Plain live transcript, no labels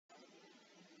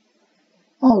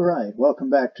All right, welcome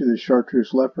back to the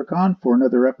Chartreuse Leprechaun for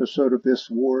another episode of this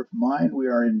War of Mine. We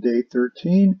are in day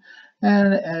 13,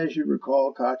 and as you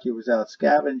recall, Katya was out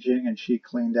scavenging and she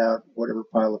cleaned out whatever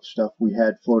pile of stuff we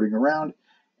had floating around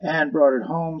and brought it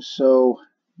home. So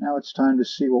now it's time to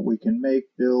see what we can make,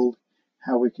 build,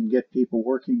 how we can get people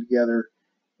working together,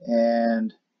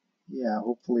 and yeah,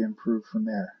 hopefully improve from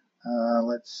there.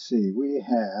 Let's see, we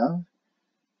have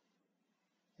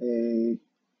a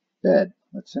bed.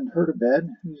 Let's send her to bed.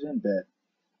 Who's in bed?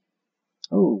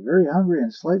 Oh, very hungry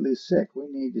and slightly sick. We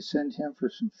need to send him for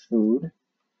some food.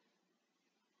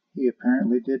 He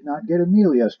apparently did not get a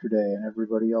meal yesterday, and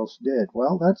everybody else did.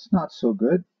 Well, that's not so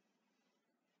good.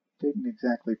 Didn't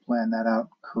exactly plan that out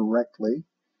correctly.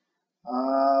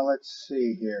 Let's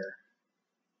see here.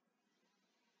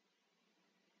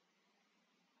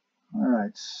 All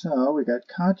right, so we got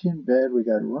Katya in bed. We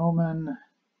got Roman.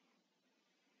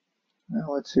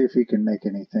 Well, let's see if he can make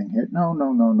anything here. No.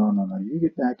 You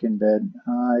get back in bed.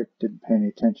 I didn't pay any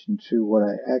attention to what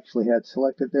I actually had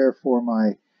selected there for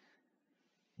my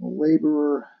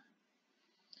laborer.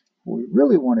 What we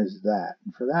really want is that.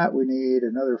 And for that, we need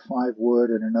another 5 wood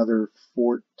and another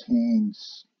 14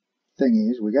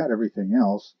 thingies. We got everything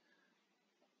else.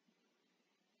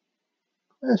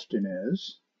 Question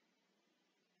is,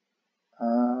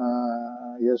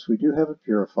 yes, we do have a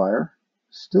purifier.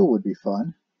 Still would be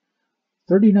fun.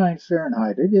 39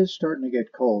 Fahrenheit. It is starting to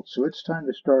get cold, so it's time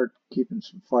to start keeping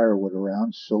some firewood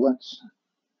around. So let's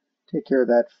take care of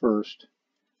that first.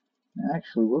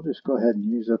 Actually, we'll just go ahead and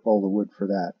use up all the wood for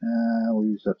that. We'll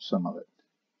use up some of it.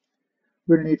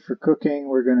 We're going to need for cooking.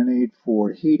 We're going to need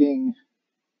for heating.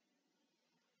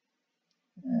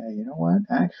 You know what?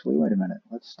 Actually, wait a minute.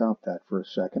 Let's stop that for a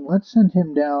second. Let's send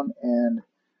him down and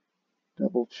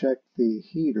double check the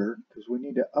heater because we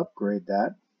need to upgrade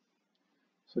that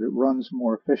so that it runs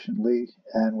more efficiently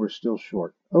and we're still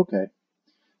short. Okay.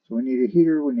 So we need a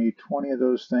heater. We need 20 of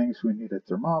those things. We need a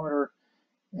thermometer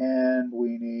and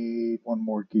we need one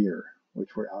more gear,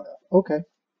 which we're out of. Okay.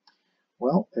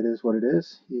 Well, it is what it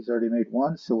is. He's already made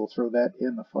one, so we'll throw that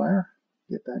in the fire,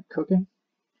 get that cooking.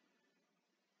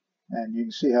 And you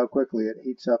can see how quickly it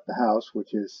heats up the house,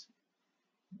 which is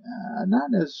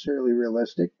not necessarily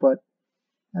realistic, but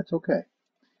that's okay.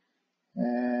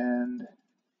 And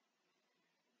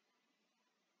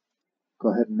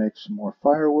go ahead and make some more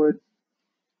firewood.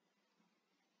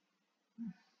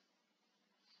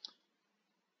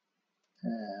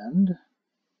 And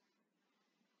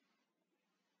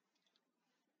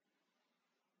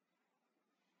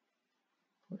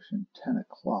pushing 10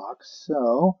 o'clock.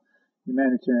 So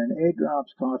humanitarian aid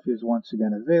drops. Coffee is once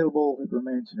again available. It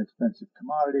remains an expensive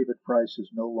commodity, but price is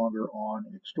no longer on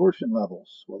extortion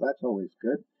levels. Well, that's always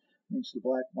good. It means the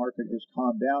black market has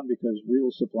calmed down because real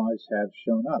supplies have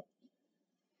shown up.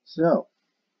 So,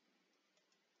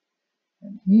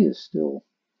 and he is still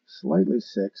slightly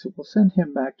sick, so we'll send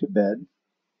him back to bed.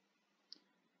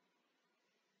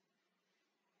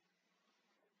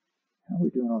 How are we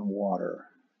doing on water?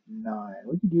 9.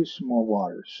 We could use some more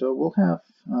water. So we'll have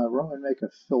Roman make a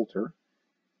filter.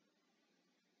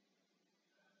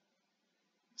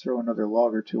 Throw another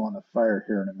log or two on the fire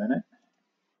here in a minute.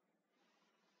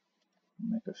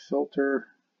 Make a filter.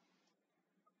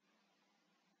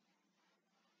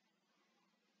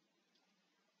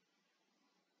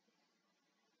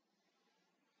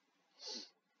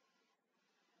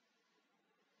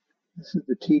 This is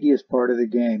the tedious part of the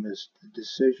game, is the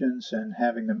decisions and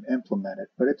having them implemented.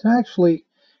 But it's actually,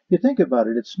 if you think about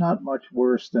it, it's not much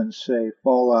worse than, say,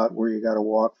 Fallout, where you got to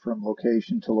walk from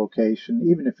location to location.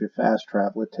 Even if you fast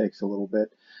travel, it takes a little bit.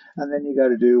 And then you got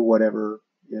to do whatever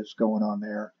is going on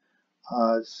there.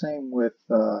 Same with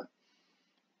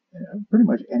pretty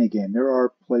much any game. There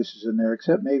are places in there,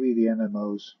 except maybe the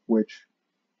MMOs, which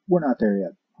we're not there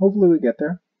yet. Hopefully we get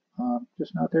there,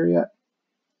 just not there yet.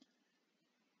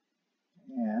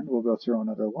 And we'll go throw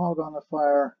another log on the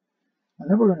fire. And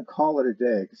then we're going to call it a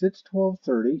day because it's 12:30.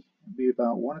 It'll be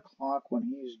about 1 o'clock when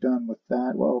he's done with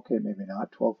that. Well, okay, maybe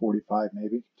not. 12:45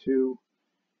 maybe. 2.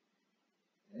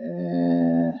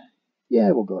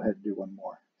 Yeah, we'll go ahead and do one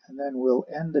more. And then we'll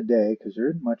end the day because there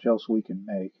isn't much else we can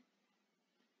make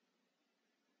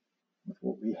with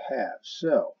what we have.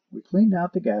 So we cleaned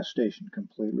out the gas station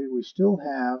completely. We still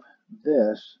have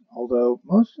this, although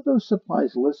most of those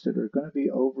supplies listed are going to be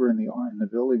over in the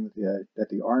building that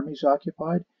the Army's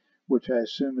occupied, which I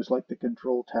assume is like the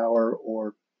control tower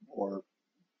or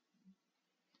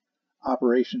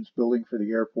operations building for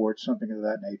the airport, something of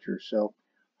that nature. So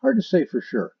hard to say for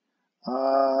sure.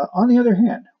 On the other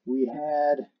hand, we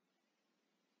had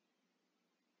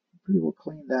pretty well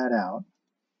cleaned that out.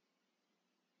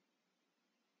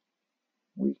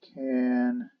 we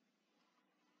can...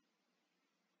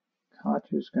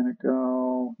 Katya's going to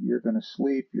go, you're going to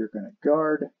sleep, you're going to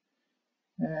guard.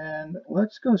 And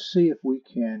let's go see if we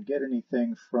can get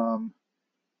anything from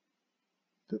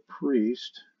the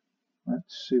priest.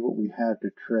 Let's see what we have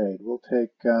to trade. We'll take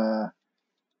that,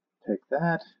 we'll take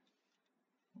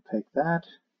that,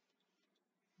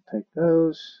 we'll take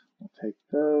those, we'll take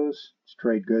those. It's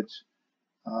trade goods.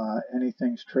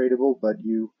 Anything's tradable, but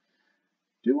you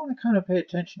do want to kind of pay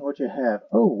attention to what you have.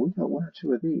 Oh, we've got one or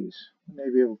two of these. We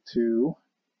may be able to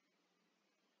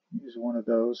use one of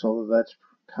those, although that's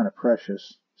kind of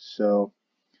precious. So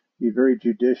be very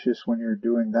judicious when you're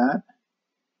doing that.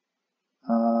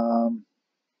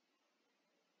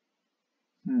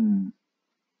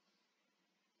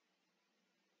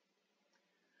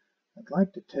 I'd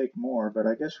like to take more, but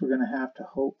I guess we're going to have to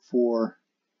hope for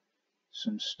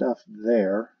some stuff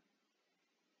there.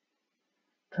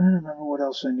 I'm trying to remember what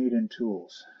else I need in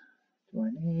tools. Do I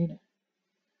need...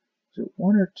 Was it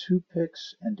one or two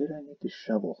picks, and did I need the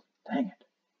shovel? Dang it.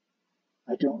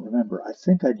 I don't remember. I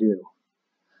think I do.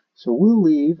 So we'll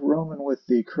leave Roman with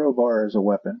the crowbar as a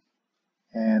weapon.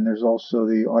 And there's also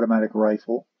the automatic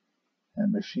rifle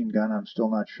and machine gun. I'm still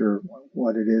not sure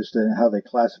what it is, how they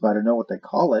classify it. I know what they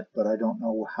call it, but I don't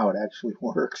know how it actually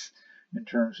works in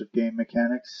terms of game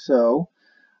mechanics. So,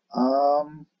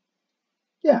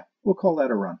 yeah, we'll call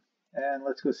that a run. And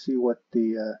let's go see what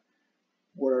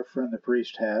our friend the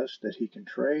priest has that he can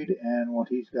trade and what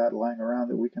he's got lying around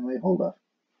that we can lay hold of.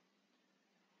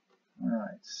 All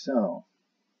right, so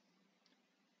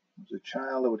I was a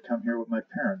child that would come here with my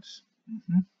parents.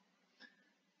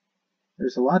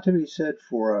 There's a lot to be said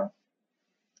for a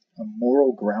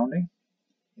moral grounding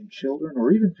in children,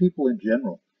 or even people in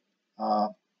general.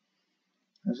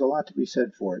 There's a lot to be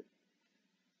said for it.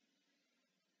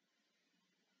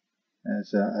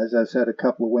 As I said a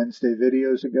couple of Wednesday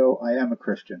videos ago, I am a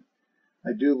Christian.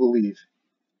 I do believe.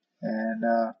 And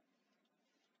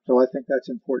so I think that's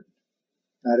important.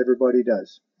 Not everybody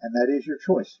does. And that is your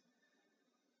choice.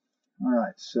 All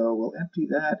right, so we'll empty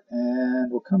that,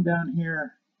 and we'll come down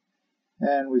here,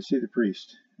 and we see the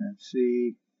priest, and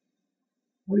see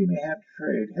what he may have to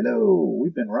trade. Hello!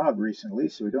 We've been robbed recently,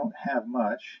 so we don't have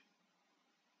much.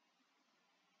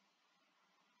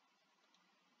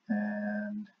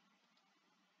 And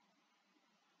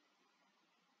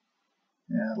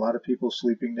yeah, a lot of people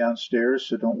sleeping downstairs,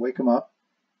 so don't wake them up.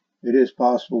 It is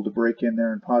possible to break in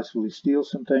there and possibly steal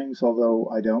some things, although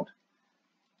I don't.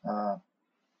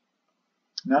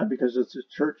 Not because it's a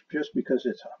church, just because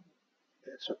it's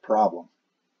a problem.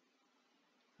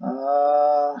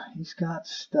 He's got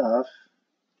stuff.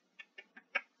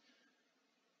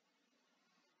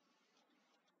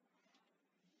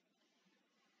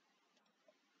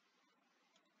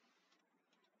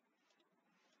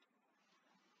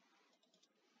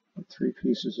 Three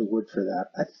pieces of wood for that.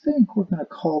 I think we're going to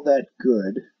call that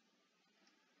good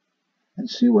and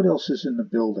see what else is in the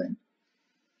building.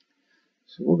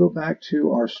 So we'll go back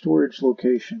to our storage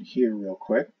location here real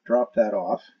quick. Drop that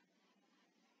off.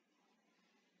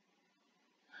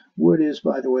 Wood is,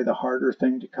 by the way, the harder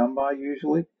thing to come by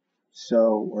usually.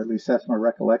 So, or at least that's my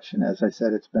recollection. As I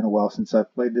said, it's been a while since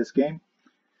I've played this game.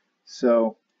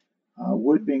 So,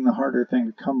 wood being the harder thing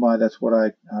to come by, that's what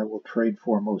I will trade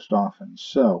for most often.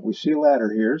 So, we see a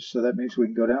ladder here, so that means we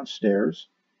can go downstairs.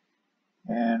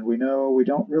 And we know we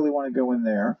don't really want to go in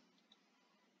there.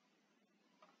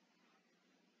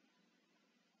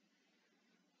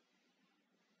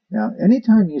 Now,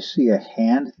 anytime you see a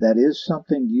hand, that is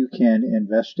something you can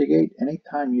investigate.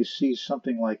 Anytime you see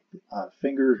something like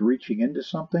fingers reaching into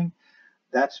something,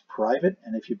 that's private,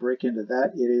 and if you break into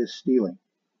that, it is stealing.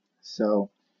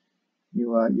 So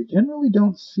you generally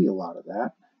don't see a lot of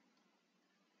that.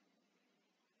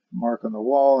 Mark on the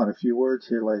wall and a few words.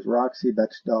 Here lies Roxy,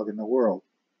 best dog in the world.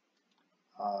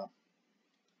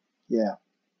 Yeah.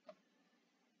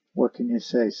 What can you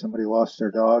say? Somebody lost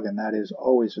their dog, and that is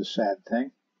always a sad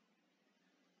thing.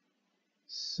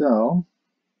 So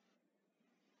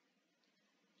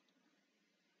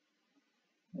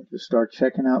we'll just start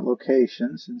checking out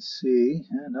locations and see.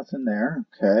 Nothing there.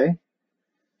 Okay.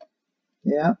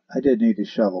 Yeah, I did need a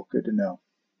shovel. Good to know.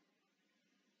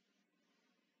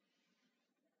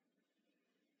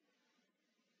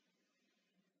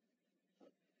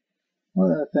 One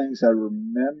of the things I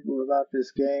remember about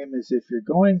this game is if you're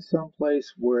going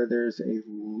someplace where there's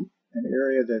an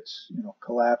area that's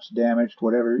collapsed, damaged,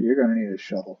 whatever, you're going to need a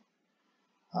shovel.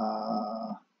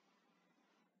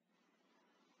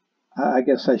 I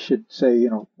guess I should say,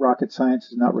 rocket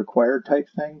science is not required type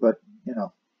thing, but,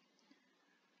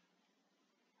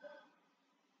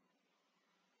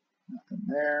 nothing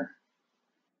there.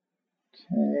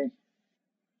 Okay.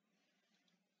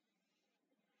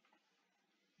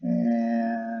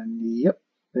 And yep,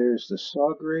 there's the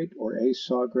saw grate or a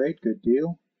saw grate. Good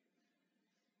deal.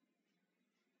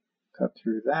 Cut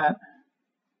through that.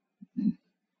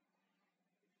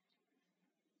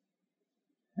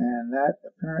 And that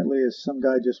apparently is some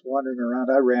guy just wandering around.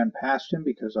 I ran past him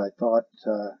because I thought,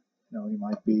 he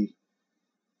might be.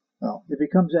 Well, if he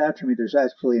comes after me, there's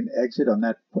actually an exit on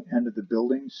that end of the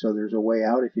building, so there's a way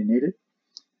out if you need it.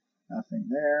 Nothing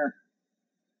there.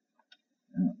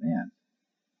 Oh, man.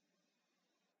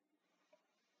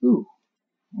 Ooh,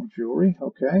 more jewelry.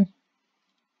 Okay.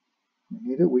 We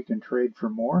need it. We can trade for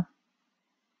more.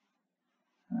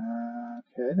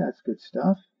 Okay, that's good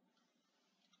stuff.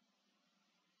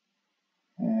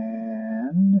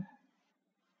 And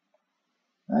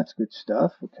that's good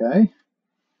stuff. Okay.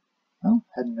 Well,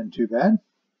 hadn't been too bad.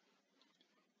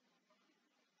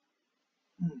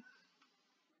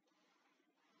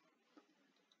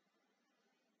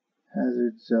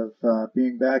 Hazards of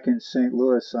being back in St.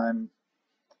 Louis. I'm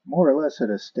more or less at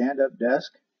a stand-up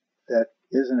desk that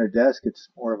isn't a desk. It's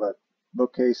more of a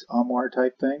bookcase armoire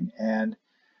type thing, and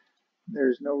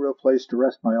there's no real place to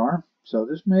rest my arm. So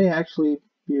this may actually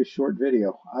be a short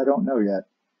video. I don't know yet.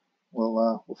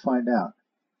 We'll find out.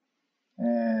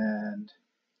 And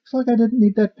looks like I didn't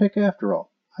need that pick after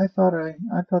all. I thought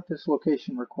this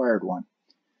location required one.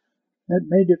 That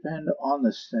may depend on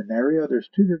the scenario. There's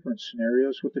two different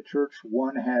scenarios with the church.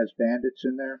 One has bandits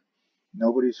in there.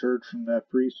 Nobody's heard from the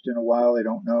priest in a while. They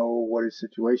don't know what his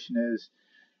situation is.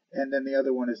 And then the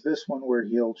other one is this one where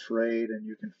he'll trade and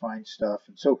you can find stuff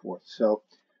and so forth. So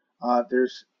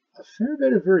there's a fair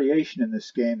bit of variation in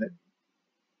this game that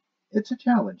it's a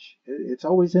challenge. It's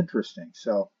always interesting.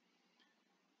 So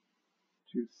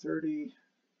 230.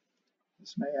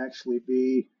 This may actually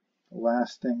be the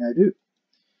last thing I do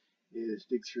is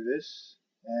dig through this.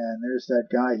 And there's that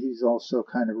guy. He's also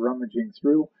kind of rummaging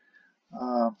through.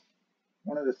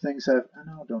 One of the things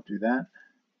no, don't do that.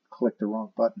 Click the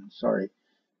wrong button. Sorry.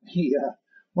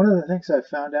 One of the things I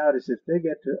found out is if they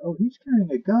get to, oh, he's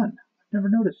carrying a gun. I've never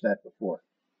noticed that before.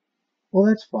 Well,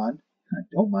 that's fun.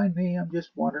 Don't mind me. I'm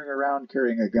just wandering around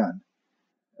carrying a gun.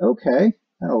 Okay.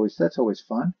 That's always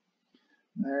fun.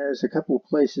 There's a couple of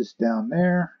places down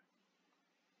there.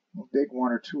 We'll dig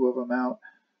one or two of them out.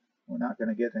 We're not going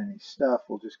to get any stuff.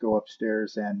 We'll just go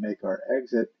upstairs and make our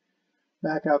exit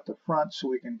back out the front so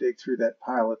we can dig through that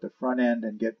pile at the front end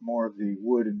and get more of the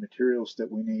wood and materials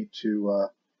that we need to,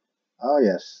 oh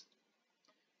yes,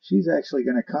 she's actually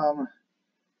going to come,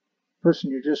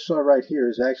 person you just saw right here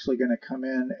is actually going to come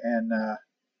in and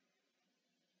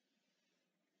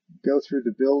go through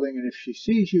the building, and if she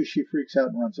sees you, she freaks out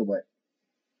and runs away.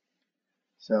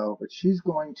 So, but she's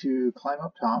going to climb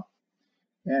up top,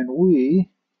 and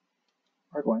we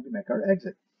are going to make our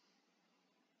exit.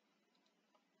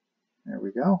 There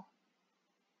we go.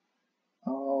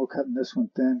 Oh, cutting this one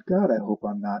thin. God, I hope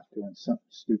I'm not doing something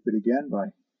stupid again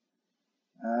by...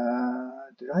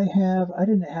 I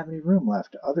didn't have any room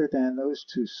left other than those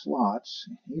two slots.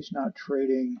 He's not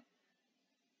trading.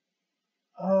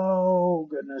 Oh,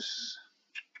 goodness.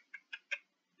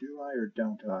 Do I or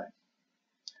don't I?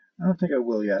 I don't think I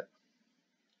will yet.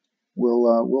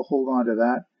 We'll hold on to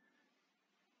that.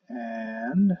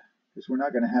 And because we're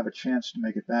not going to have a chance to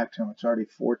make it back to him. It's already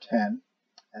 4:10,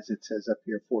 as it says up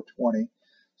here, 4:20.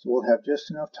 So we'll have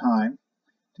just enough time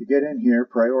to get in here,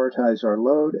 prioritize our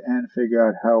load, and figure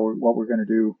out what we're going to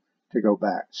do to go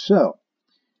back. So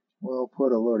we'll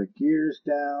put a load of gears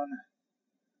down.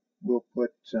 We'll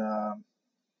put that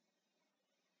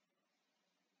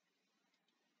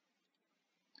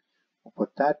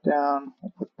down.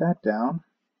 We'll put that down.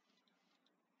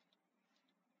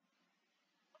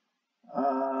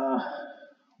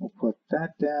 We'll put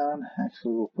that down.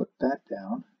 Actually, we'll put that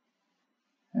down.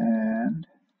 And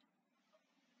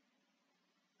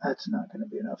that's not going to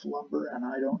be enough lumber, and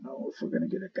I don't know if we're going to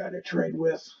get a guy to trade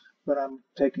with, but I'm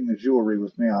taking the jewelry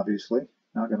with me, obviously.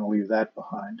 Not going to leave that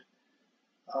behind.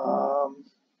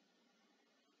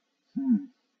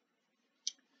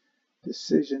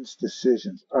 Decisions.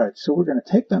 All right, so we're going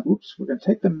to take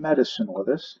the medicine with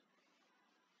us.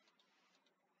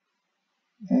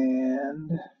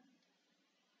 And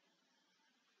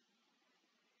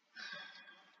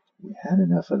we had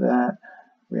enough of that.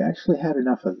 We actually had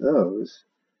enough of those.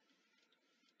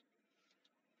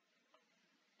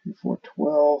 2, 4,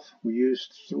 12. We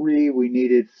used 3. We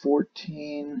needed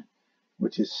 14,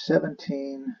 which is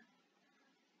 17.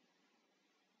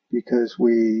 Because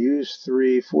we used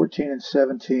 3, 14 and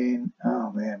 17.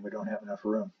 Oh man, we don't have enough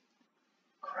room.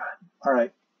 Crap. All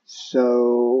right,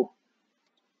 so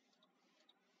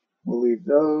we'll leave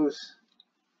those.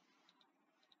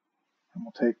 And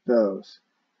we'll take those.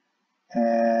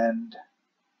 And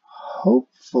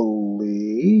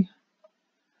hopefully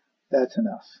that's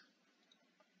enough.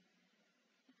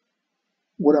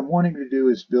 What I'm wanting to do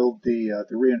is build the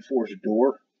reinforced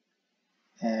door,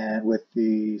 and with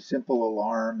the simple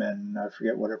alarm, and I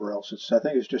forget whatever else it's. I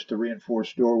think it's just a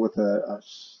reinforced door with a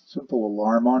simple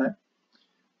alarm on it.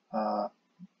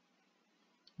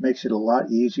 Makes it a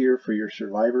lot easier for your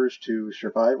survivors to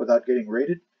survive without getting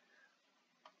raided.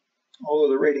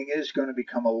 Although the raiding is going to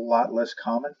become a lot less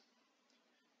common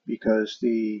because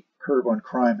the curve on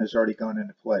crime has already gone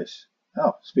into place.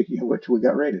 Oh, speaking of which, we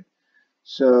got raided.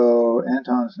 So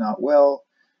Anton's not well.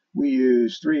 We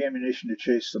used 3 ammunition to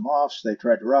chase them off. So they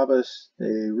tried to rob us.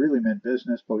 They really meant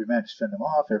business, but we managed to fend them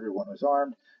off. Everyone was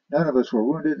armed. None of us were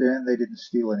wounded, and they didn't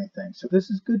steal anything. So this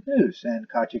is good news. And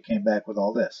Katya came back with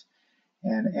all this.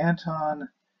 And Anton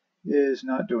is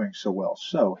not doing so well.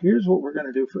 So here's what we're going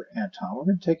to do for Anton. We're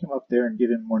going to take him up there and give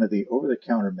him one of the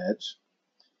over-the-counter meds.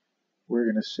 We're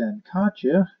going to send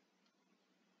Katya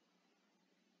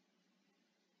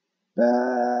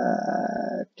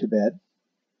back to bed.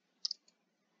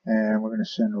 And we're going to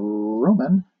send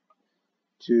Roman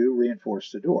to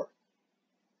reinforce the door.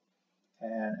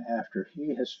 And after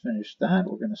he has finished that,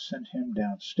 we're going to send him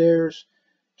downstairs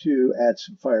to add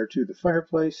some fire to the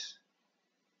fireplace.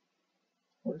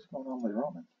 What is going on with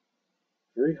Roman?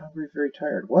 Very hungry, very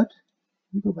tired. What?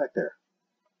 You go back there.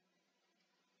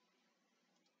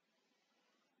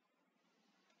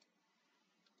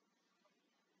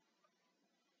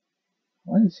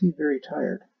 Why is he very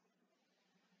tired?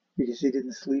 Because he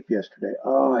didn't sleep yesterday.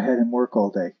 Oh, I had him work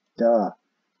all day. Duh.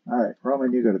 Alright,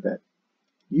 Roman, you go to bed.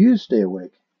 You stay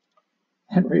awake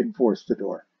and reinforce the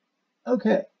door.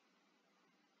 Okay.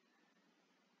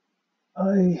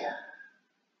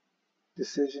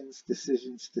 Decisions,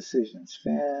 decisions, decisions.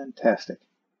 Fantastic.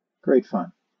 Great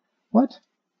fun. What?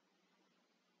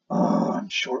 Oh, I'm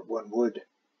short 1 wood.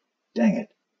 Dang it.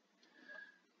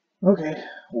 Okay,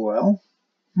 well,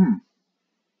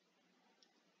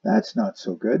 that's not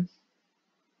so good.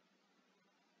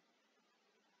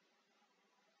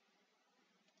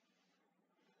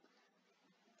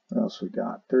 What else we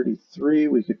got? 33.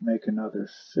 We could make another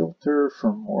filter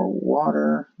for more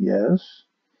water. Yes.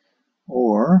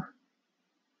 Or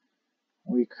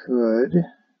we could,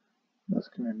 what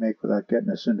can we make without getting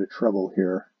us into trouble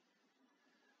here?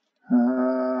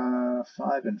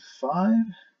 5 and 5.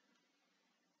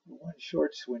 1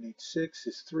 short, so we need 6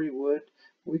 is 3 wood.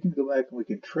 We can go back and we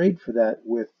can trade for that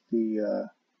with the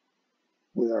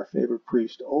with our favorite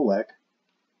priest Olek.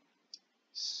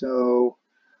 So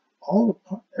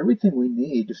everything we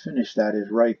need to finish that is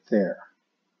right there.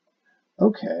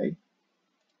 Okay.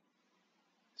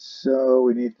 So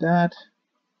we need that.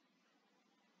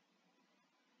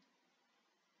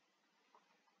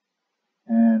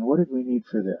 And what did we need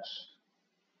for this?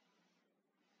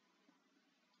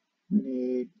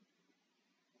 We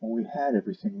had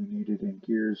everything we needed in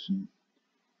gears, and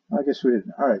I guess we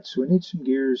didn't. Alright, so we need some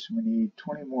gears. We need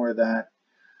 20 more of that.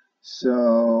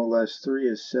 So less 3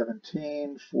 is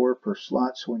 17, 4 per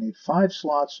slot. So we need 5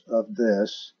 slots of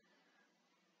this,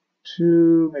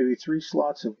 2, maybe 3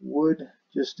 slots of wood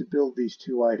just to build these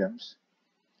 2 items,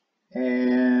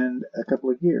 and a couple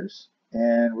of gears.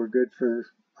 And we're good for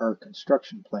our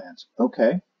construction plans.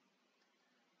 Okay.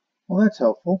 Well, that's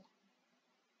helpful.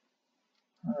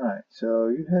 Alright, so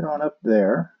you head on up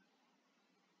there.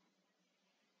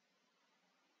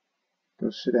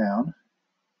 Go sit down.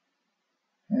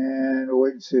 And we'll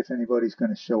wait and see if anybody's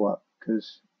going to show up,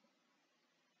 because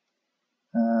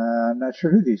I'm not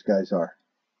sure who these guys are.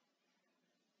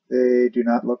 They do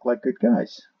not look like good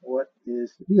guys. What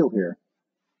is the deal here?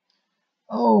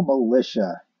 Oh,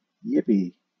 militia.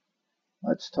 Yippee.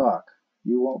 Let's talk.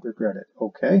 You won't regret it.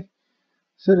 Okay.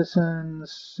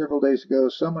 Citizens, several days ago,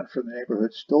 someone from the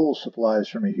neighborhood stole supplies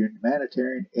from a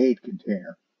humanitarian aid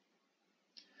container.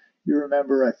 You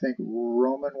remember, I think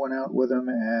Roman went out with him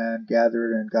and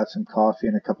gathered and got some coffee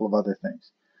and a couple of other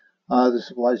things. The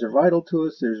supplies are vital to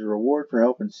us. There's a reward for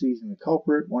help in seizing the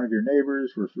culprit. One of your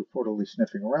neighbors was reportedly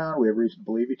sniffing around. We have reason to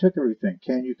believe he took everything.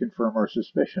 Can you confirm our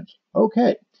suspicions?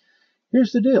 Okay,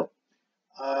 here's the deal.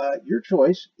 Your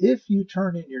choice. If you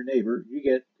turn in your neighbor, you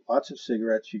get lots of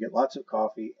cigarettes, you get lots of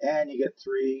coffee, and you get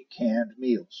 3 canned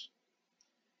meals.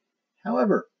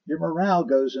 However, your morale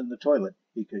goes in the toilet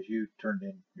because you turned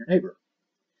in your neighbor.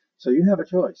 So you have a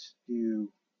choice. Do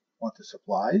you want the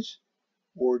supplies,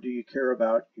 or do you care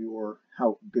about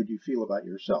how good you feel about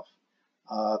yourself?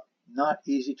 Not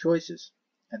easy choices.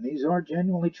 And these are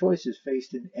genuinely choices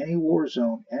faced in any war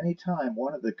zone anytime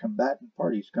one of the combatant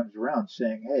parties comes around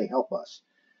saying, hey, help us.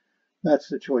 That's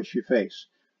the choice you face.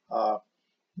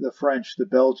 The French, the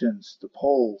Belgians, the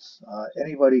Poles,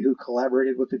 anybody who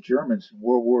collaborated with the Germans in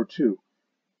World War II,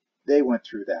 they went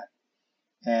through that.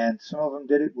 And some of them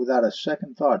did it without a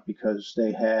second thought because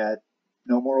they had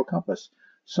no moral compass.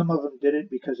 Some of them did it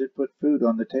because it put food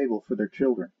on the table for their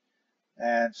children.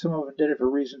 And some of them did it for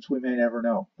reasons we may never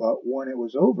know. But when it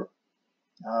was over,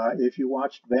 if you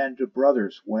watched Band of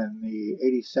Brothers when the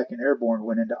 82nd Airborne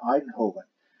went into Eindhoven,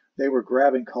 they were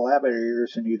grabbing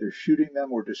collaborators and either shooting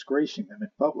them or disgracing them in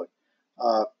public.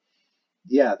 Uh,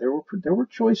 yeah, there were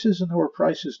choices and there were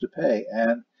prices to pay,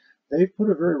 and they've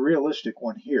put a very realistic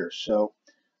one here. So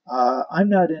I'm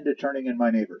not into turning in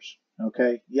my neighbors.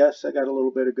 Okay, yes, I got a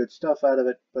little bit of good stuff out of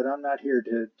it, but I'm not here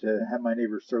to have my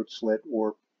neighbor's throat slit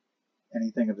or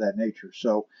anything of that nature.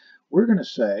 So we're going to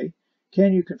say,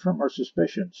 can you confirm our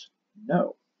suspicions?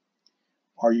 No.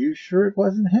 Are you sure it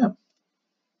wasn't him?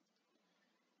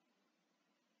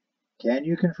 Can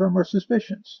you confirm our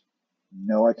suspicions?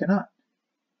 No, I cannot.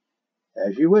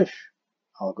 As you wish.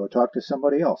 I'll go talk to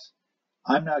somebody else.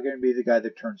 I'm not going to be the guy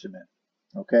that turns him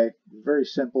in. Okay? Very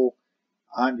simple.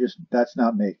 That's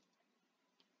not me.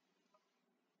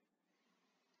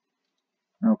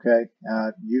 Okay?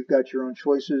 You've got your own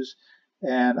choices.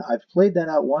 And I've played that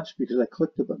out once because I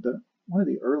clicked one of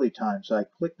the early times, I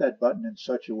clicked that button in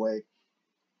such a way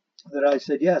that I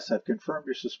said, yes, I've confirmed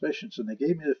your suspicions. And they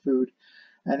gave me the food.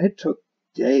 And it took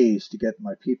days to get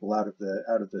my people out of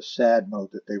the sad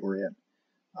mode that they were in.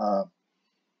 Uh,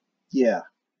 yeah,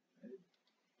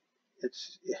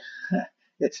 it's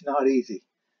it's not easy.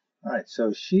 All right,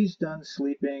 so she's done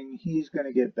sleeping. He's going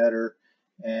to get better,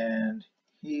 and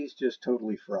he's just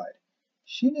totally fried.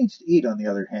 She needs to eat, on the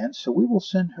other hand, so we will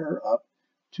send her up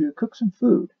to cook some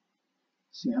food.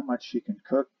 See how much she can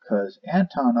cook, because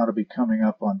Anton ought to be coming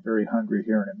up on very hungry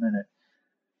here in a minute,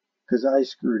 because I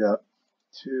screwed up.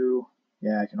 Two.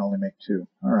 Yeah, I can only make two.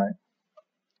 All right.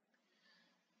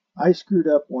 I screwed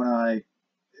up the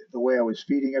way I was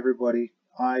feeding everybody.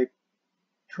 I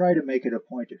try to make it a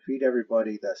point to feed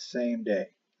everybody the same day.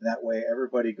 That way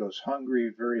everybody goes hungry,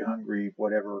 very hungry,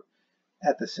 whatever,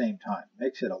 at the same time.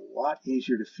 Makes it a lot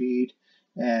easier to feed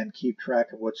and keep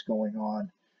track of what's going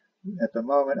on. At the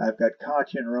moment, I've got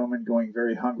Katya and Roman going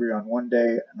very hungry on one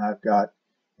day, and I've got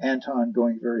Anton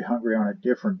going very hungry on a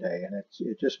different day, and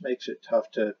it just makes it tough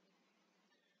to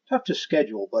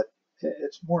schedule, but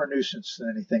it's more a nuisance than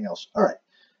anything else. All right,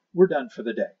 we're done for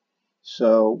the day.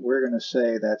 So we're going to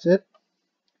say that's it.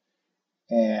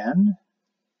 And,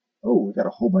 oh, we got a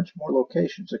whole bunch more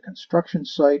locations. A construction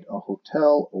site, a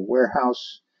hotel, a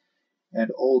warehouse,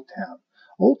 and Old Town.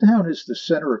 Old Town is the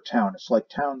center of town. It's like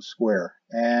Town Square.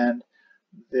 And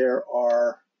there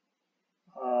are,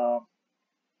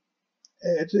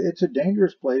 it's a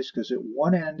dangerous place because at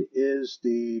one end is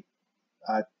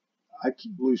I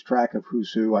lose track of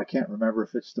who's who. I can't remember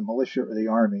if it's the militia or the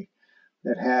army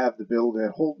that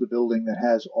hold the building that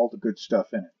has all the good stuff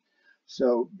in it.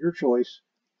 So your choice.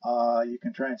 You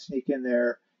can try and sneak in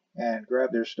there and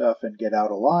grab their stuff and get out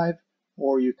alive,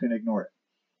 or you can ignore it.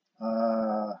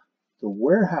 The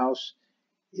warehouse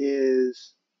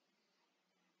is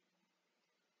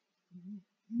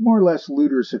more or less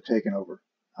looters have taken over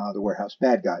the warehouse,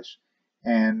 bad guys.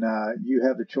 And you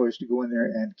have the choice to go in there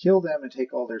and kill them and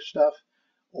take all their stuff,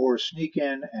 or sneak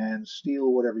in and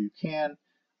steal whatever you can.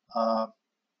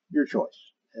 Your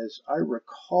choice. As I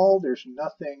recall, there's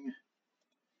nothing.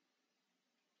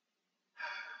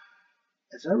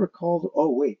 As I recall, oh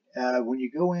wait, when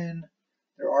you go in,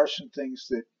 there are some things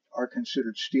that are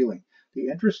considered stealing. The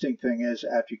interesting thing is,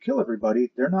 after you kill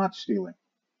everybody, they're not stealing.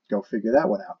 Go figure that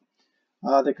one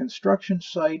out. The construction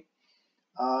site,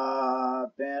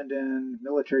 abandoned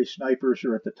military snipers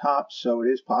are at the top, so it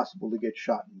is possible to get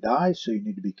shot and die, so you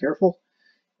need to be careful.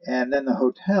 And then the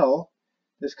hotel,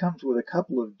 this comes with a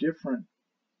couple of different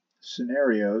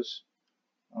scenarios.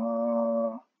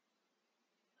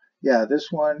 Yeah,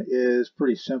 this one is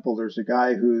pretty simple. There's a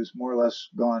guy who's more or less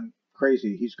gone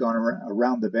crazy. He's gone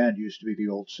around the bend, used to be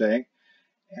the old saying,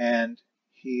 and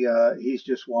he's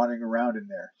just wandering around in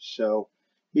there. So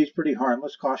he's pretty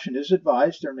harmless. Caution is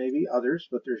advised. There may be others,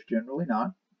 but there's generally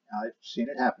not. I've seen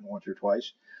it happen once or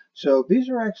twice. So these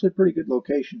are actually pretty good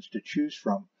locations to choose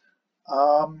from.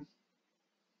 Um,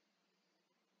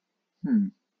 hmm.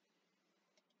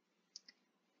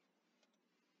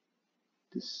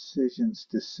 Decisions.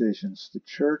 The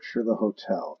church or the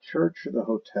hotel? Church or the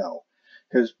hotel?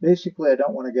 Because basically I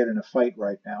don't want to get in a fight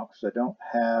right now because I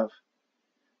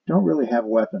don't really have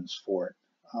weapons for it.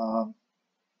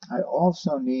 I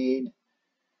also need,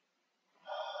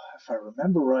 if I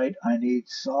remember right, I need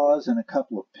saws and a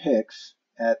couple of picks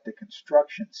at the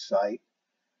construction site.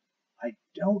 I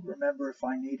don't remember if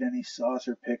I need any saws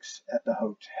or picks at the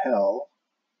hotel.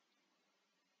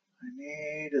 I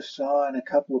need a saw and a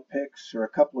couple of picks, or a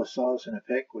couple of saws and a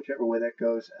pick, whichever way that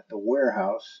goes, at the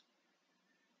warehouse.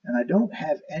 And I don't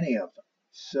have any of them.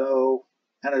 So,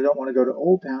 and I don't want to go to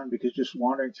Old Town because just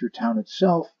wandering through town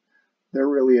itself, there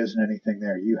really isn't anything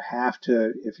there. You have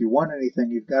to, if you want anything,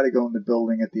 you've got to go in the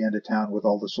building at the end of town with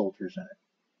all the soldiers in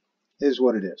it. Is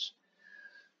what it is.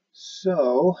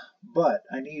 So, but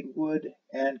I need wood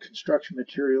and construction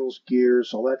materials,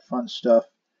 gears, all that fun stuff.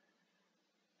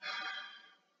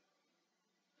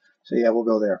 So yeah, we'll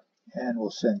go there. And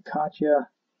we'll send Katya,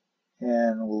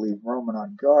 and we'll leave Roman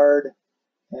on guard,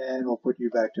 and we'll put you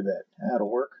back to bed. That'll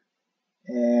work.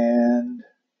 And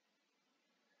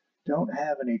don't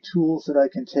have any tools that I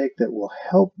can take that will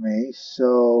help me,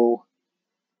 so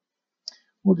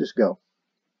we'll just go.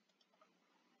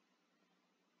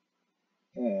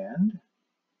 And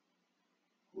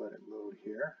let it load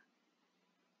here.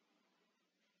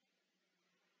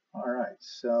 All right,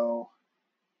 so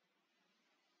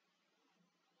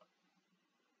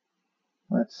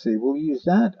let's see. We'll use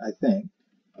that, I think.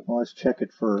 Well, let's check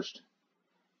it first.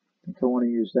 I think I want to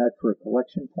use that for a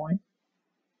collection point.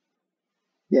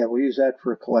 Yeah, we'll use that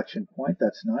for a collection point.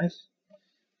 That's nice.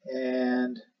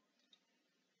 And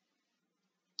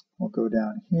we'll go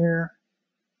down here.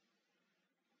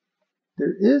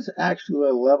 There is actually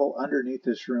a level underneath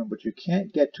this room, but you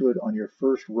can't get to it on your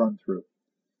first run through.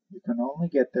 You can only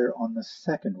get there on the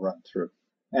second run through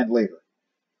and later.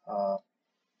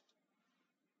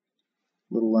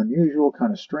 Little unusual,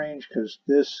 kind of strange, because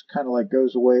this kind of like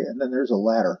goes away, and then there's a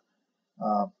ladder.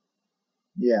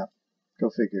 Yeah, go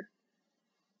figure.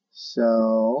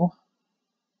 So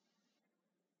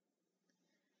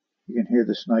you can hear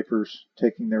the snipers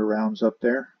taking their rounds up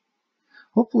there.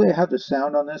 Hopefully I have the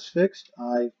sound on this fixed.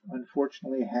 I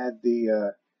unfortunately had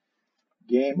the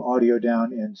game audio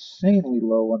down insanely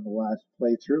low on the last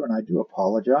playthrough, and I do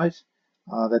apologize.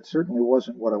 That certainly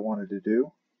wasn't what I wanted to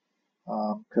do,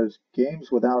 because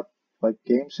games without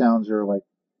game sounds are like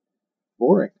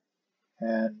boring,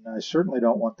 and I certainly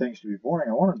don't want things to be boring.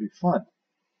 I want them to be fun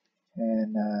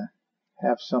and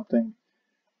have something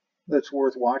that's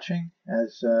worth watching.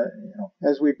 As you know,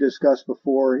 as we've discussed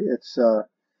before, it's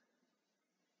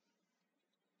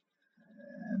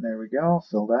and there we go.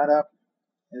 Fill that up.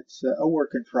 It's a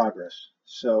work in progress,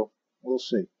 so we'll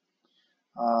see.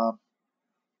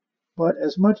 But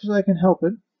as much as I can help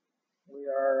it,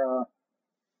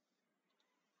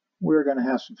 we're going to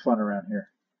have some fun around here.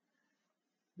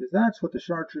 Because that's what the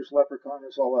Chartreuse Leprechaun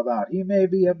is all about. He may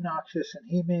be obnoxious, and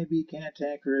he may be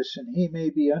cantankerous, and he may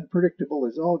be unpredictable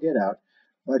as all get out,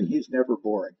 but he's never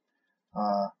boring.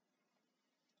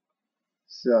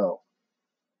 So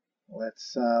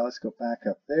let's go back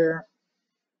up there.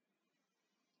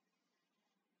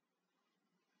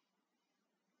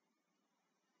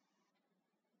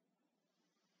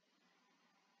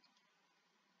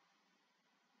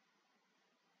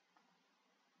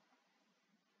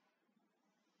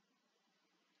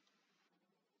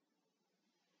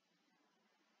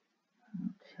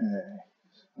 Okay,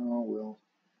 so we'll.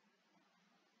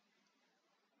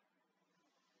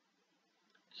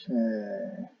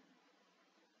 Okay.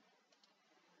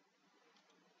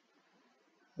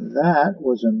 That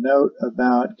was a note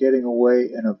about getting away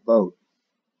in a boat.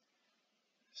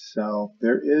 So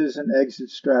there is an exit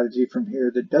strategy from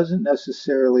here that doesn't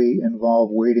necessarily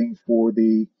involve waiting for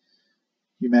the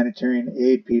humanitarian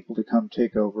aid people to come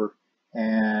take over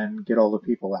and get all the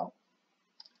people out.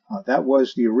 That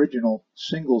was the original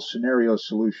single scenario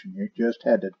solution. You just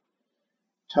had to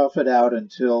tough it out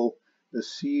until the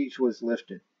siege was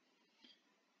lifted.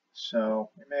 So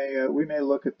we may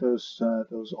look at those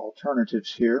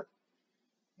alternatives here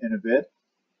in a bit.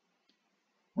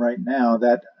 Right now,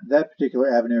 that particular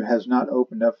avenue has not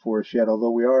opened up for us yet,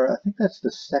 although we are, I think that's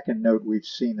the second note we've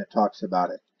seen that talks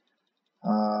about it.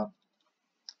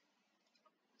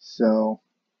 So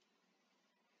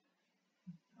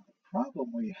the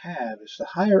problem we have is the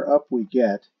higher up we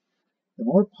get, the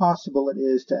more possible it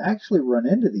is to actually run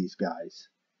into these guys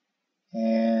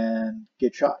and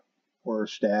get shot or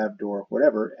stabbed or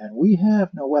whatever, and we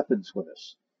have no weapons with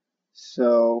us.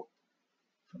 So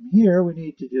from here, we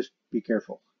need to just be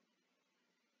careful.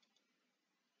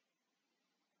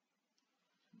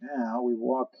 Now we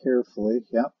walk carefully.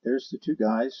 Yep, there's the two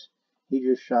guys. He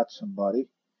just shot somebody.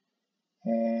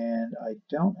 And I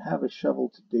don't have a shovel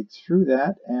to dig through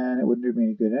that, and it wouldn't do me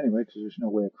any good anyway because there's no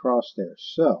way across there.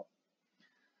 So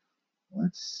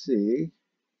let's see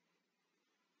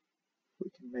if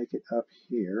we can make it up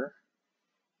here.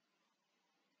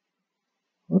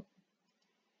 Whoop.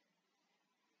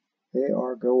 they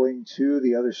are going to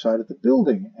the other side of the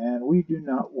building, and we do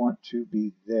not want to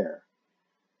be there.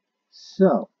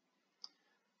 So,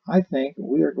 I think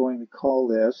we are going to call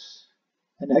this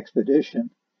an expedition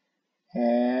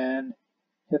and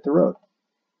hit the road.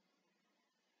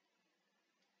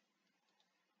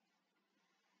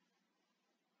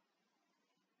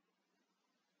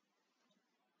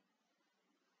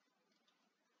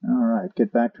 All right,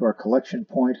 get back to our collection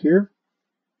point here.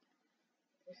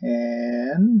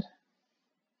 And,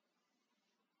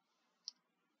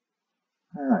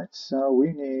 all right, so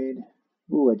we need,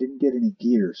 ooh, I didn't get any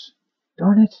gears.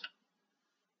 Darn it.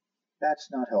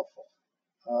 That's not helpful.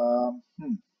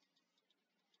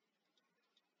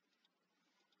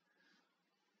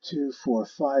 2, 4,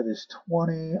 5 is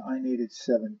 20. I needed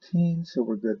 17, so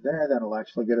we're good there. That'll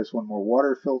actually get us one more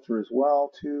water filter as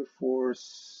well. 2, 4, 6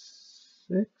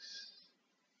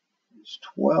 is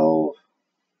 12.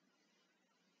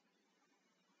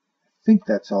 I think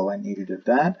that's all I needed of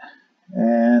that,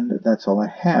 and that's all I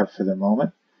have for the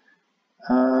moment.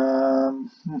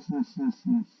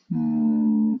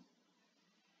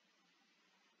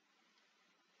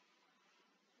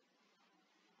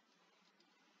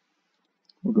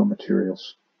 We'll go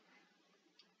materials.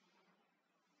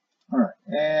 All right,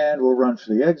 and we'll run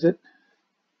for the exit.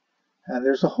 And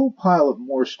there's a whole pile of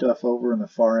more stuff over in the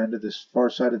far end of this far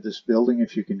side of this building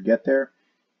if you can get there.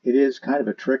 It is kind of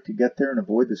a trick to get there and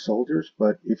avoid the soldiers,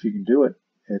 but if you can do it,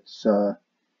 it's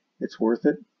worth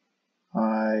it.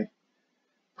 I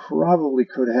probably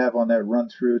could have on that run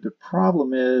through. The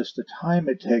problem is the time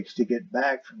it takes to get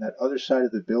back from that other side of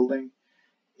the building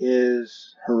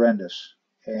is horrendous,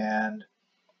 and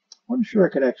I wasn't sure I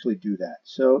could actually do that.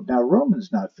 So now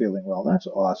Roman's not feeling well. That's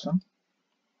awesome.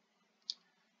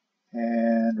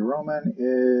 And Roman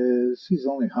he's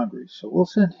only hungry, so we'll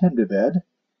send him to bed.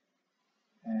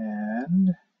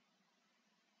 And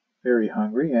very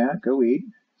hungry, yeah, go eat.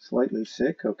 Slightly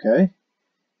sick, okay.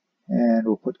 And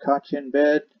we'll put Katya in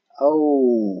bed.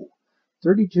 Oh,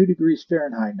 32 degrees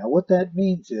Fahrenheit. Now what that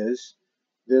means is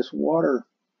this water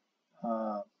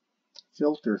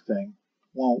filter thing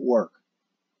won't work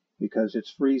because it's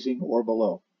freezing or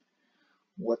below.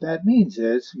 What that means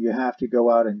is you have to go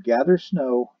out and gather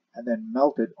snow and then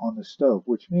melt it on the stove,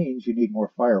 which means you need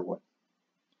more firewood.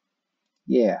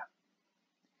 Yeah.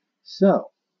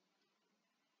 So,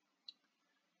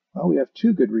 well, we have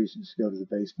 2 good reasons to go to the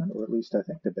basement, or at least I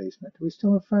think the basement. Do we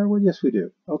still have firewood? Yes, we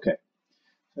do. Okay.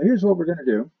 So here's what we're going to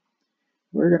do.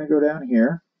 We're going to go down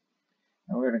here,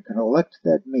 and we're going to collect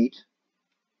that meat.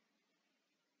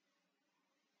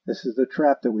 This is the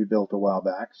trap that we built a while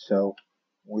back, so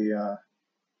there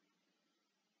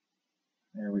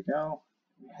we go.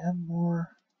 We have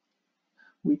more.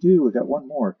 We do. We got one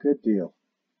more. Good deal.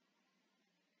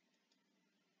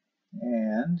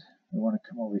 And we want to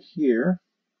come over here.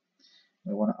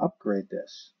 We want to upgrade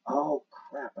this. Oh,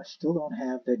 crap. I still don't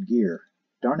have that gear.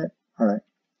 Darn it. All right.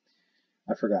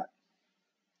 I forgot.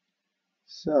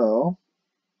 So,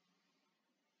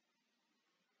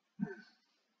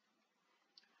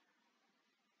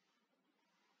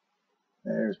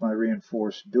 there's my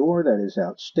reinforced door. That is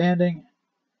outstanding.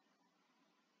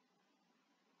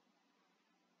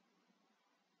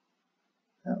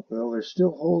 Well, there's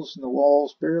still holes in the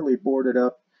walls, barely boarded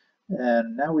up.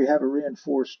 And now we have a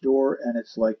reinforced door, and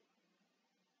it's like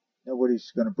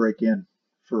nobody's going to break in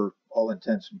for all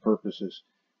intents and purposes.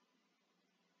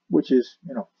 Which is,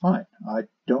 fine. I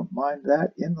don't mind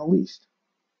that in the least.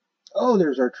 Oh,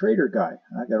 there's our trader guy.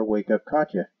 I got to wake up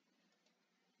Katya.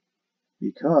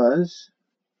 Because,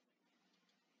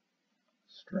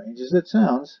 strange as it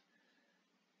sounds,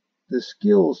 the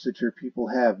skills that your people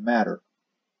have matter.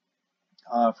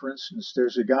 For instance,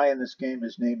 there's a guy in this game,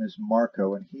 his name is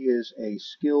Marco, and he is a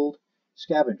skilled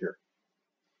scavenger.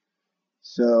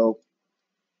 So,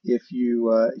 if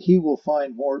you, he will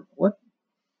find more,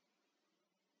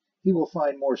 He will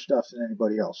find more stuff than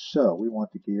anybody else. So, we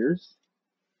want the gears.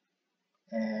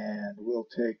 And we'll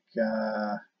take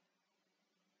some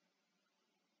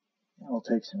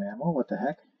ammo. What the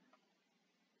heck?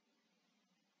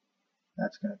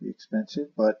 That's going to be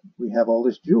expensive, but we have all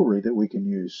this jewelry that we can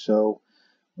use, so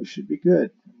we should be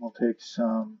good. We'll take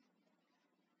some,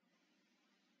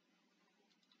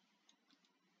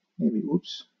 maybe,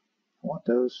 oops, I want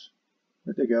those.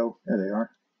 Where'd they go? There they are.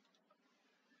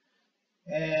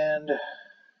 And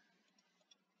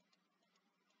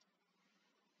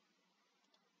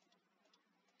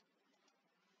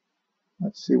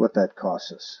let's see what that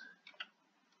costs us.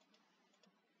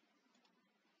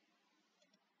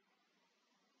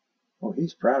 Oh,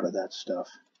 he's proud of that stuff.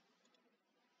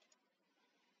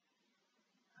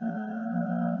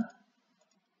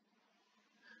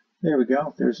 There we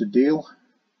go. There's a deal.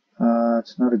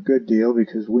 It's not a good deal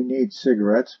because we need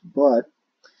cigarettes, but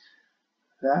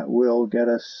that will get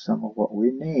us some of what we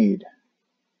need.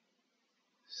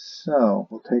 So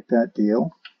we'll take that deal,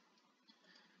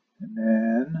 and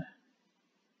then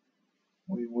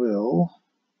we will,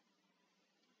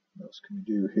 what else can we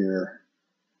do here?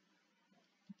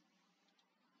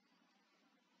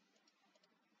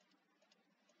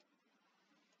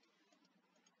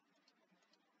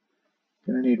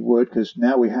 Going to need wood because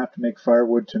now we have to make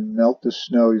firewood to melt the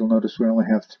snow. You'll notice we only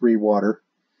have 3 water.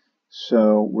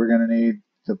 So we're going to need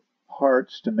the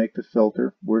parts to make the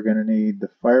filter. We're going to need the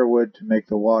firewood to make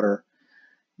the water.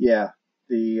 Yeah,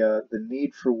 the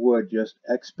need for wood just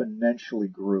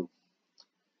exponentially grew.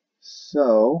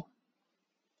 So,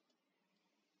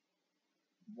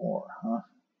 more, huh?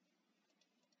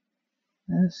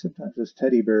 And sometimes those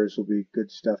teddy bears will be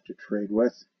good stuff to trade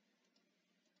with.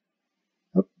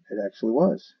 Oh, it actually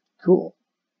was. Cool.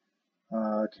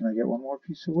 Can I get one more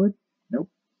piece of wood? Nope.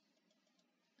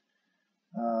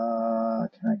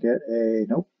 Can I get a...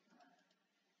 Nope.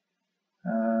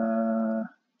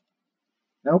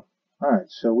 Nope. Alright,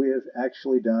 so we have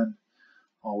actually done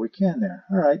all we can there.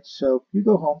 Alright, so you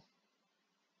go home.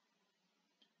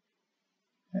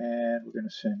 And we're going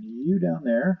to send you down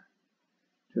there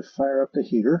to fire up the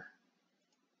heater.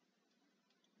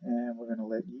 And we're going to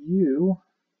let you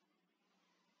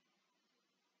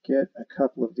get a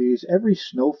couple of these. Every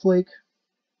snowflake,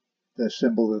 the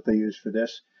symbol that they use for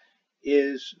this,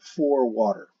 is for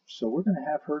water. So we're going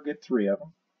to have her get 3 of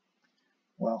them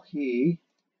while he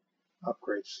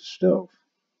upgrades the stove.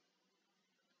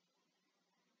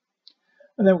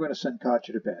 And then we're going to send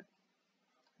Katja to bed.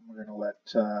 We're going to let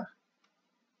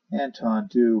Anton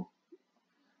do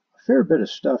a fair bit of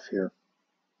stuff here.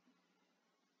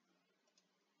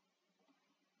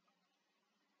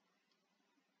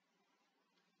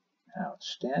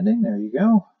 Outstanding. There you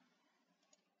go.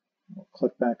 We'll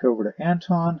click back over to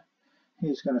Anton.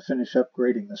 He's going to finish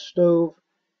upgrading the stove.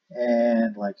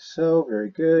 And like so, very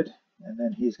good. And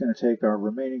then he's going to take our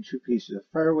remaining 2 pieces of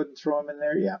firewood and throw them in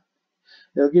there. Yeah,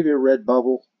 it'll give you a red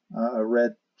bubble, a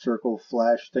red circle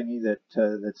flash thingy that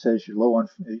that says you're low on,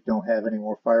 you don't have any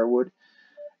more firewood.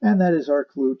 And that is our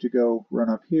clue to go run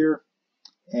up here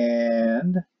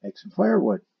and make some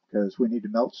firewood because we need to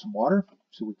melt some water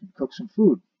so we can cook some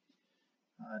food.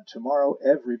 Tomorrow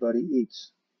everybody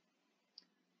eats.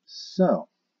 So,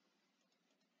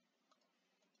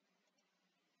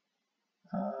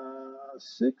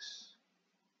 6,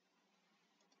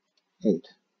 8.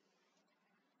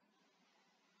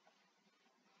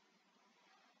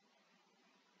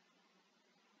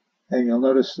 And you'll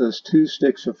notice those 2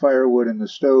 sticks of firewood in the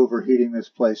stove are heating this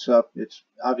place up. It's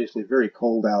obviously very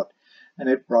cold out, and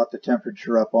it brought the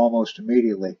temperature up almost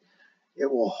immediately. It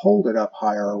will hold it up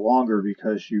higher or longer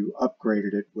because you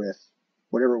upgraded it with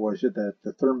whatever it was, the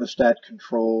thermostat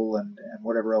control and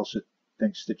whatever else it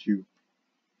thinks that you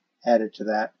added to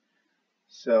that.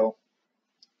 So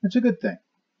it's a good thing.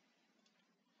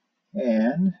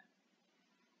 And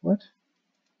what?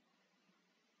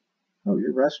 Oh,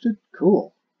 you're rested?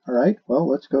 Cool. All right, well,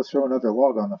 let's go throw another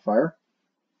log on the fire.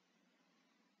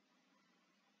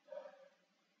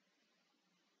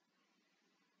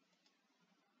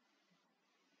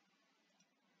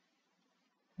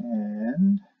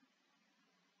 And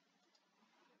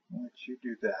let you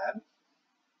do that.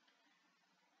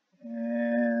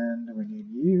 And we need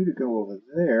you to go over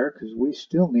there because we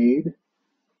still need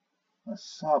a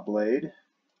saw blade.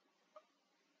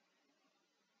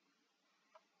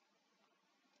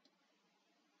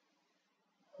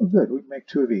 Oh, good, we can make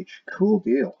 2 of each. Cool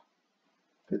deal.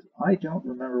 Because I don't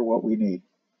remember what we need.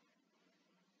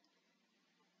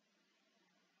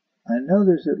 I know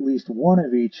there's at least 1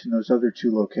 of each in those other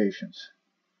 2 locations.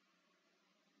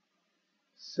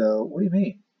 So, what do you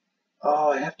mean? Oh,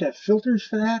 I have to have filters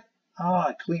for that? Oh,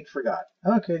 I clean forgot.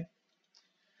 Okay.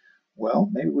 Well,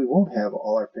 maybe we won't have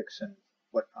all our picks and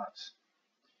whatnots.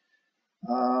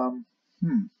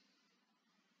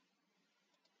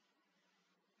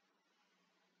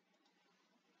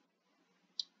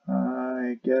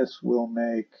 I guess we'll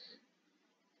make...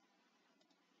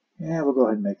 Yeah, we'll go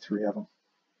ahead and make 3 of them.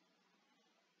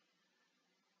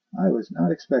 I was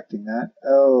not expecting that.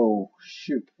 Oh,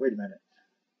 shoot. Wait a minute.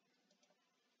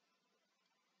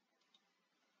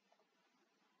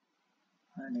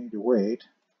 I need to wait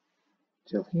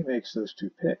till he makes those 2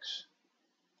 picks.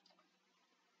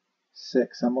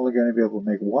 6. I'm only going to be able to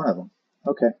make 1 of them.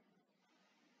 Okay.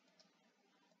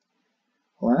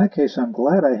 Well, in that case, I'm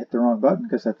glad I hit the wrong button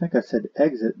because I think I said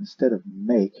exit instead of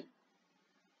make.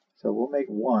 So we'll make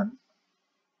 1.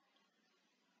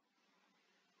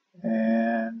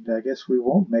 And I guess we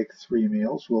won't make 3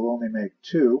 meals. We'll only make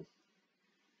 2.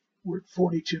 We're at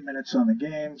 42 minutes on the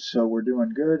game, so we're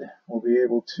doing good. We'll be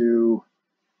able to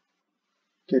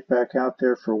get back out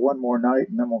there for one more night,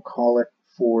 and then we'll call it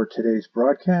for today's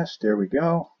broadcast. There we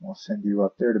go. We'll send you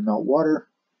up there to melt water.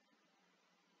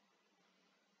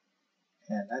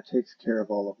 And that takes care of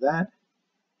all of that.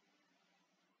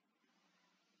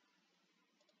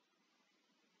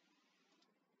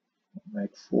 We'll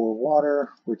make 4 water,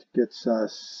 which gets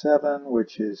us 7,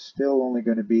 which is still only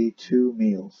going to be 2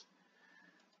 meals.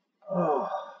 Oh,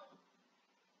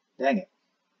 dang it.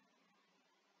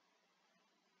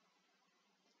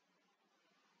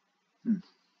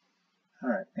 All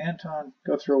right, Anton,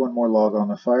 go throw one more log on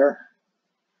the fire,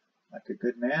 like a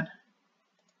good man.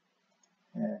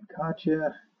 And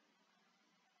Katya,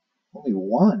 only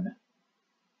 1.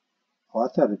 Oh, I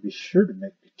thought it'd be sure to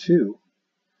make me 2.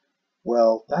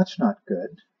 Well, that's not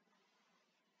good.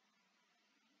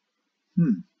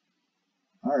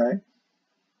 All right.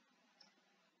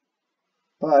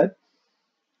 But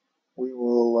we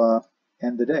will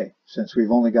end the day, since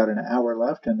we've only got an hour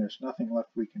left and there's nothing left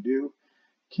we can do.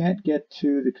 Can't get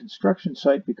to the construction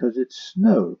site because it's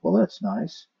snowed. Well, that's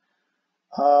nice.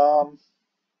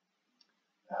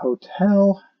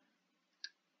 Hotel.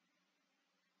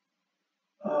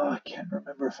 I can't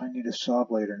remember if I need a saw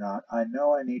blade or not. I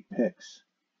know I need picks.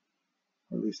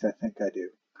 Or at least I think I do.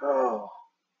 Oh,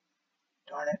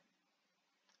 darn it.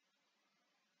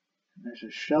 And there's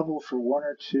a shovel for 1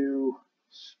 or 2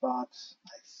 spots,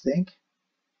 I think.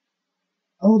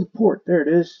 Oh, the port. There it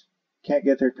is. Can't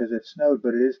get there because it snowed,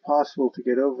 but it is possible to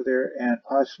get over there and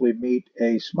possibly meet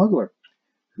a smuggler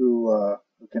who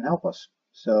can help us.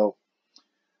 So,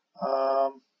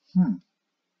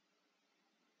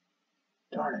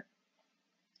 darn it.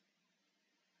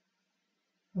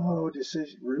 Oh,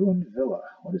 decision. Ruined villa.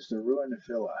 What is the ruined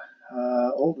villa?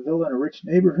 Old villa in a rich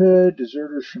neighborhood.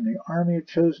 Deserters from the army have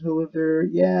chosen to live there.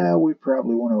 Yeah, we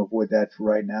probably want to avoid that for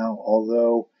right now.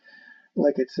 Although,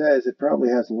 like it says, it probably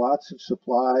has lots of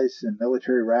supplies and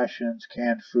military rations,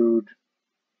 canned food.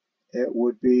 It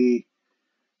would be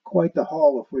quite the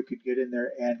haul if we could get in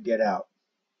there and get out.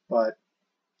 But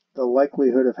the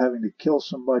likelihood of having to kill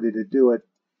somebody to do it,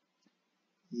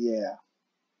 yeah.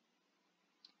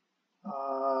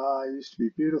 Used to be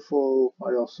beautiful.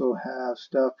 Might also have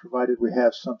stuff provided we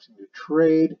have something to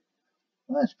trade.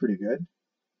 Well, that's pretty good.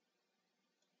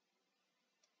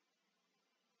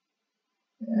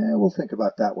 Yeah, we'll think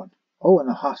about that one. Oh, and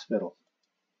the hospital.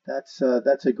 That's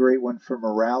a great one for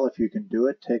morale if you can do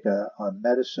it. Take a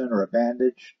medicine or a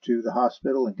bandage to the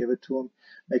hospital and give it to them.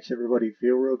 Makes everybody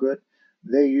feel real good.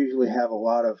 They usually have a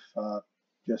lot of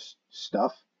just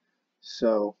stuff.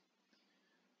 So,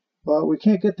 but we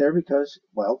can't get there because,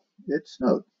 well, it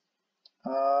snowed.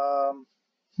 I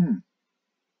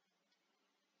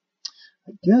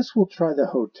guess we'll try the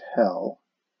hotel.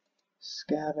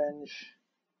 Scavenge.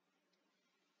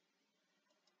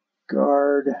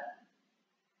 Guard.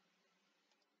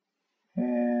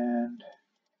 And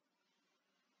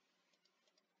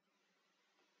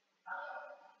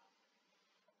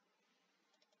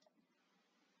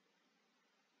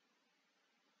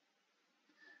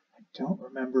I don't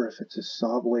remember if it's a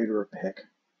saw blade or a pick.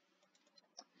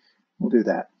 We'll do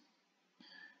that.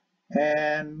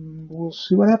 And we'll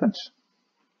see what happens.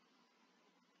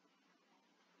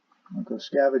 I'll go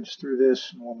scavenge through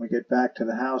this, and when we get back to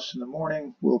the house in the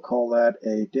morning, we'll call that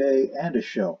a day and a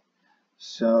show.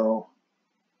 So,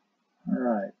 all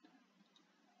right.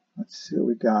 Let's see what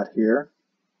we got here.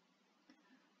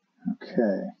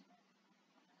 Okay.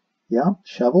 Yeah,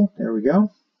 shovel. There we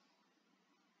go.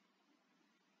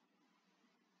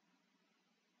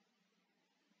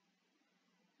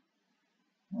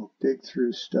 We'll dig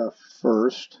through stuff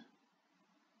first.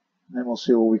 And then we'll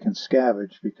see what we can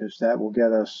scavenge, because that will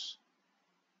get us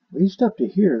at least up to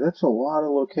here. That's a lot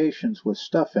of locations with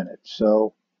stuff in it.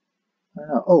 So, I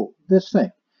don't know. Oh, this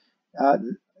thing.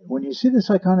 When you see this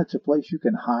icon, it's a place you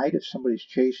can hide if somebody's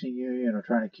chasing you, you know,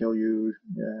 trying to kill you,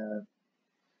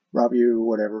 rob you,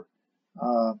 whatever.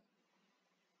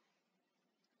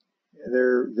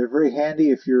 They're very handy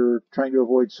if you're trying to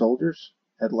avoid soldiers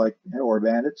or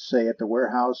bandits, say at the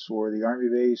warehouse or the army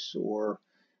base or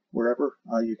wherever.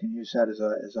 You can use that as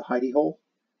a hidey hole.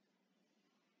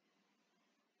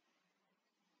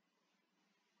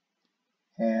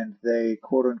 And they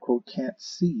quote unquote can't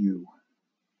see you.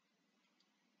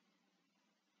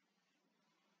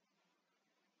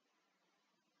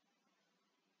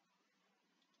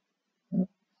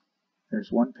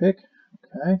 There's one pick.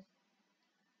 Okay.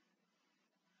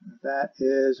 That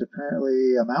is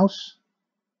apparently a mouse.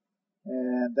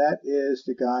 And that is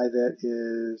the guy that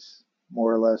is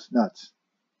more or less nuts.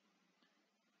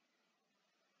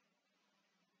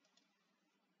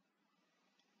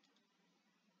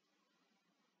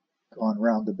 Gone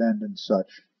round the bend and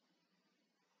such.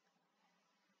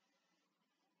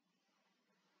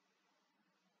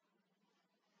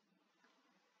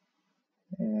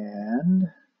 And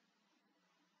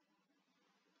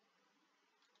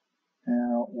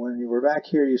now when you were back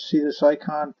here, you see this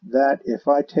icon? That, if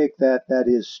I take that, that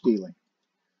is stealing.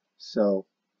 So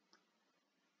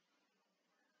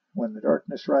when the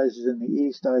darkness rises in the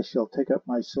east, I shall take up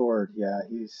my sword. Yeah,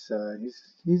 he's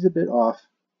a bit off.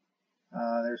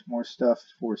 There's more stuff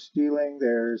for stealing.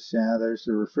 There's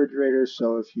the refrigerator.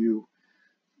 So if you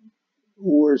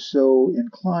were so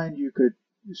inclined, you could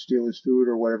steal his food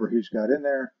or whatever he's got in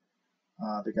there.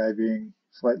 The guy being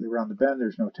slightly around the bend,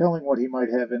 there's no telling what he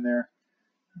might have in there.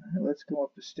 Let's go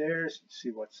up the stairs and see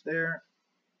what's there.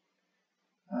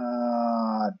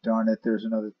 Darn it, there's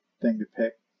another thing to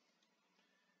pick.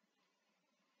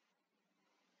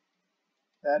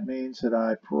 That means that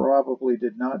I probably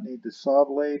did not need the saw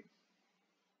blade.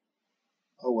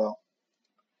 Oh well.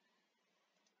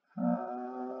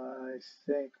 I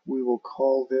think we will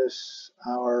call this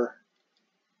our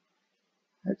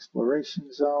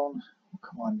exploration zone. We'll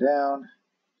come on down,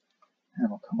 and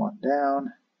we'll come on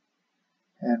down,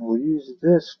 and we'll use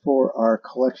this for our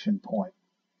collection point.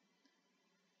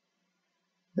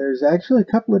 There's actually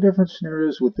a couple of different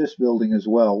scenarios with this building as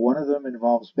well. One of them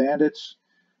involves bandits,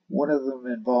 one of them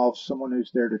involves someone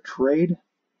who's there to trade,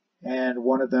 and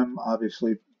one of them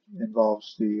obviously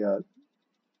involves the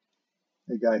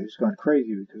guy who's gone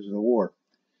crazy because of the war,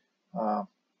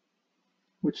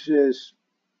 which is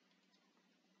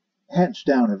hands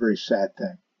down a very sad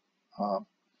thing.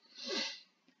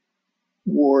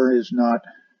 War is not,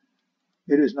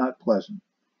 it is not pleasant.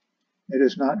 It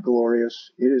is not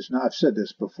glorious. It is not, I've said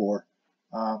this before.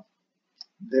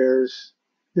 There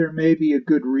may be a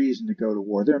good reason to go to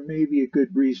war. There may be a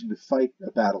good reason to fight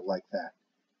a battle like that,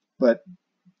 but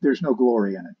there's no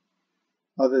glory in it.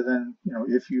 Other than,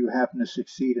 if you happen to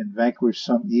succeed and vanquish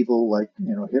some evil like,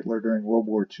 Hitler during World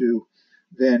War II,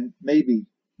 then maybe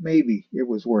it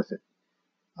was worth it.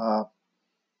 I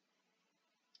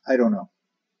don't know.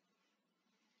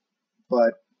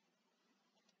 But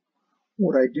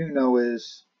what I do know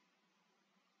is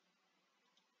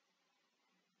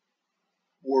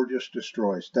war just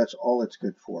destroys. That's all it's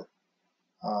good for.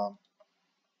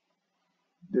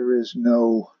 There is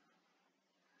no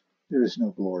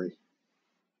glory.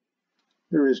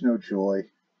 There is no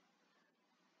joy.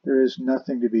 There is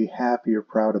nothing to be happy or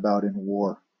proud about in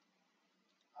war.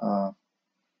 And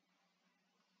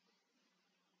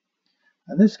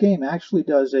this game actually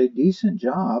does a decent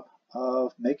job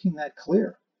of making that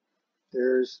clear.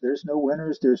 There's no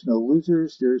winners, there's no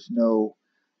losers, there's no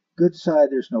good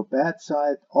side, there's no bad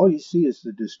side. All you see is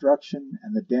the destruction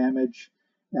and the damage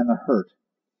and the hurt,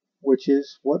 which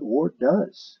is what war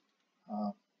does.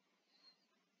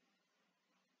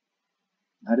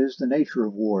 That is the nature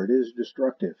of war. It is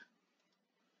destructive.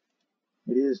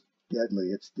 It is deadly.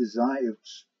 It's designed.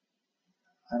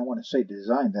 I don't want to say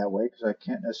designed that way because I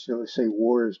can't necessarily say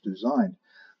war is designed.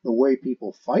 The way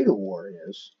people fight a war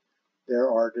is,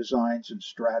 there are designs and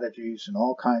strategies and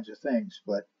all kinds of things,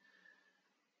 but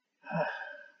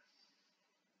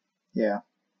yeah,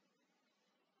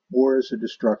 war is a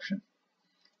destruction.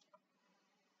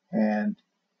 And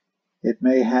it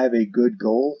may have a good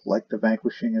goal, like the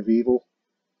vanquishing of evil,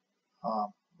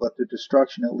 but the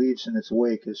destruction it leaves in its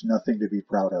wake is nothing to be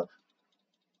proud of.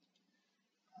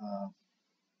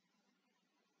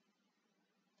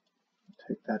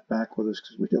 Take that back with us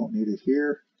because we don't need it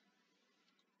here.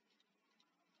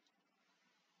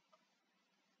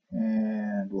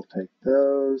 And we'll take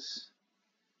those.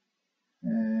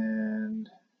 And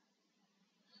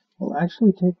we'll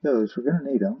actually take those. We're going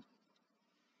to need them.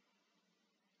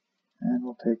 And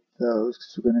we'll take those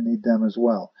because we're going to need them as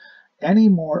well. Any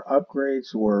more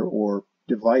upgrades or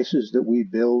devices that we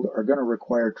build are going to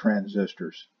require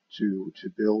transistors to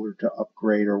build or to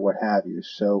upgrade or what have you.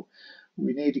 So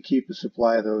we need to keep a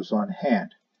supply of those on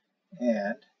hand.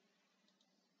 And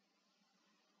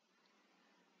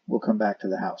we'll come back to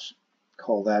the house.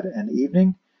 Call that an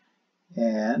evening.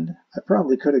 And I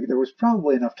probably could have, there was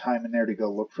probably enough time in there to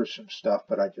go look for some stuff,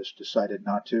 but I just decided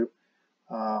not to.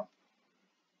 There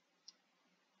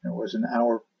was an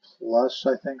hour plus,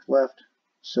 I think, left.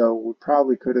 So we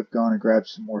probably could have gone and grabbed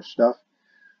some more stuff.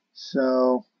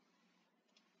 So,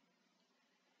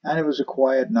 and it was a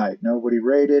quiet night. Nobody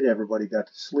raided. Everybody got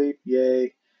to sleep.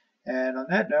 Yay. And on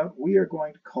that note, we are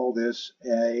going to call this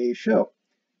a show.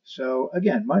 So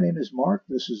again, my name is Mark.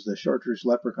 This is the Chartreuse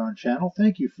Leprechaun channel.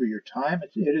 Thank you for your time.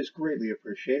 It is greatly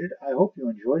appreciated. I hope you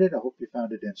enjoyed it. I hope you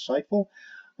found it insightful.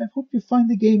 I hope you find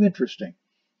the game interesting.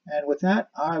 And with that,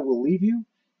 I will leave you,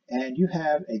 and you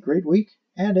have a great week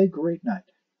and a great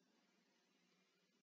night.